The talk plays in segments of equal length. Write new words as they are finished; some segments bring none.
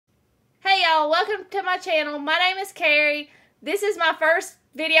y'all, welcome to my channel. My name is Carrie. This is my first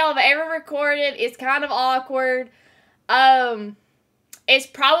video I've ever recorded. It's kind of awkward. It's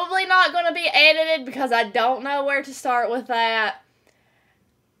probably not going to be edited because I don't know where to start with that.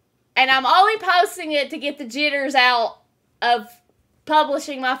 And I'm only posting it to get the jitters out of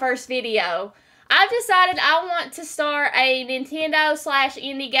publishing my first video. I've decided I want to start a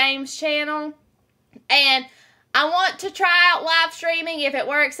Nintendo/indie games channel. And I want to try out live streaming. If it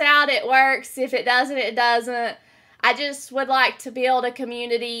works out, it works. If it doesn't, it doesn't. I just would like to build a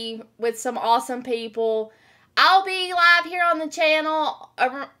community with some awesome people. I'll be live here on the channel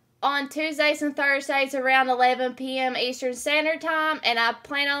on Tuesdays and Thursdays around 11 p.m. Eastern Standard Time. And I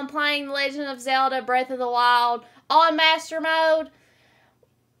plan on playing The Legend of Zelda Breath of the Wild on Master Mode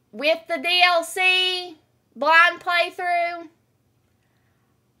with the DLC blind playthrough.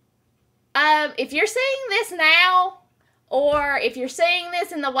 If you're seeing this now, or if you're seeing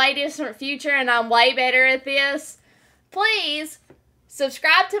this in the way distant future and I'm way better at this, please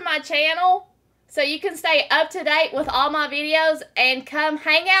subscribe to my channel so you can stay up to date with all my videos and come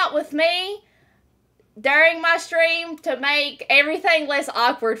hang out with me during my stream to make everything less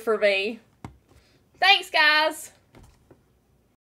awkward for me. Thanks, guys.